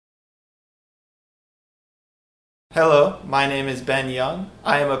Hello, my name is Ben Young.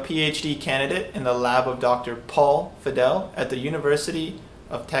 I am a PhD candidate in the lab of Dr. Paul Fadel at the University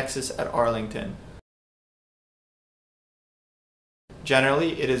of Texas at Arlington.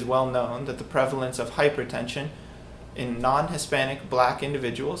 Generally, it is well known that the prevalence of hypertension in non-Hispanic black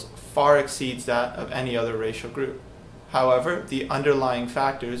individuals far exceeds that of any other racial group. However, the underlying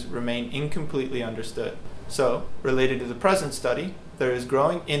factors remain incompletely understood. So, related to the present study, there is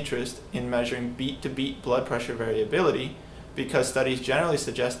growing interest in measuring beat-to-beat blood pressure variability because studies generally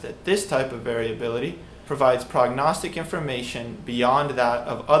suggest that this type of variability provides prognostic information beyond that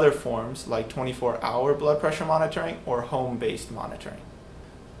of other forms like 24-hour blood pressure monitoring or home-based monitoring.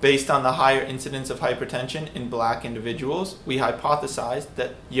 Based on the higher incidence of hypertension in black individuals, we hypothesized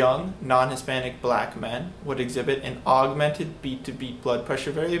that young, non-Hispanic black men would exhibit an augmented beat-to-beat blood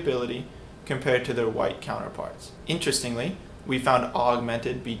pressure variability compared to their white counterparts. Interestingly, we found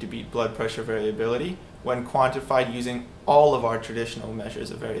augmented beat-to-beat blood pressure variability when quantified using all of our traditional measures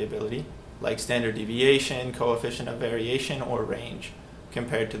of variability, like standard deviation, coefficient of variation, or range,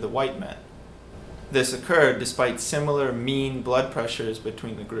 compared to the white men. This occurred despite similar mean blood pressures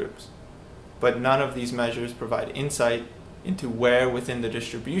between the groups. But none of these measures provide insight into where within the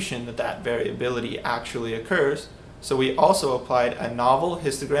distribution that variability actually occurs, so we also applied a novel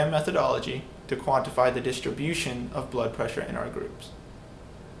histogram methodology to quantify the distribution of blood pressure in our groups.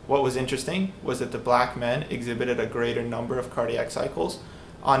 What was interesting was that the black men exhibited a greater number of cardiac cycles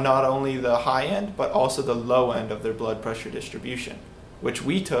on not only the high end, but also the low end of their blood pressure distribution, which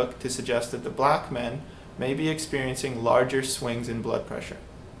we took to suggest that the black men may be experiencing larger swings in blood pressure.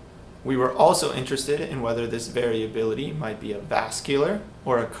 We were also interested in whether this variability might be a vascular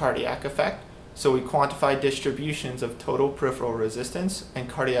or a cardiac effect, so we quantified distributions of total peripheral resistance and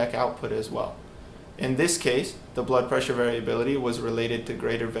cardiac output as well. In this case, the blood pressure variability was related to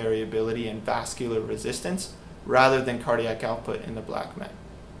greater variability in vascular resistance rather than cardiac output in the black men.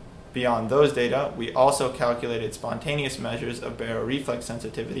 Beyond those data, we also calculated spontaneous measures of baroreflex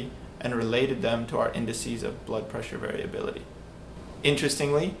sensitivity and related them to our indices of blood pressure variability.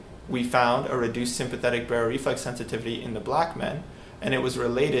 Interestingly, we found a reduced sympathetic baroreflex sensitivity in the black men, and it was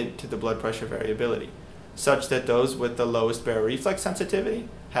related to the blood pressure variability, such that those with the lowest baroreflex sensitivity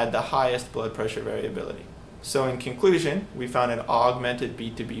had the highest blood pressure variability. So in conclusion, we found an augmented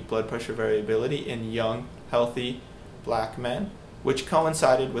beat-to-beat blood pressure variability in young, healthy black men, which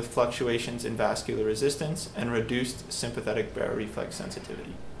coincided with fluctuations in vascular resistance and reduced sympathetic baroreflex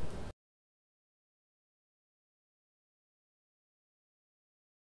sensitivity.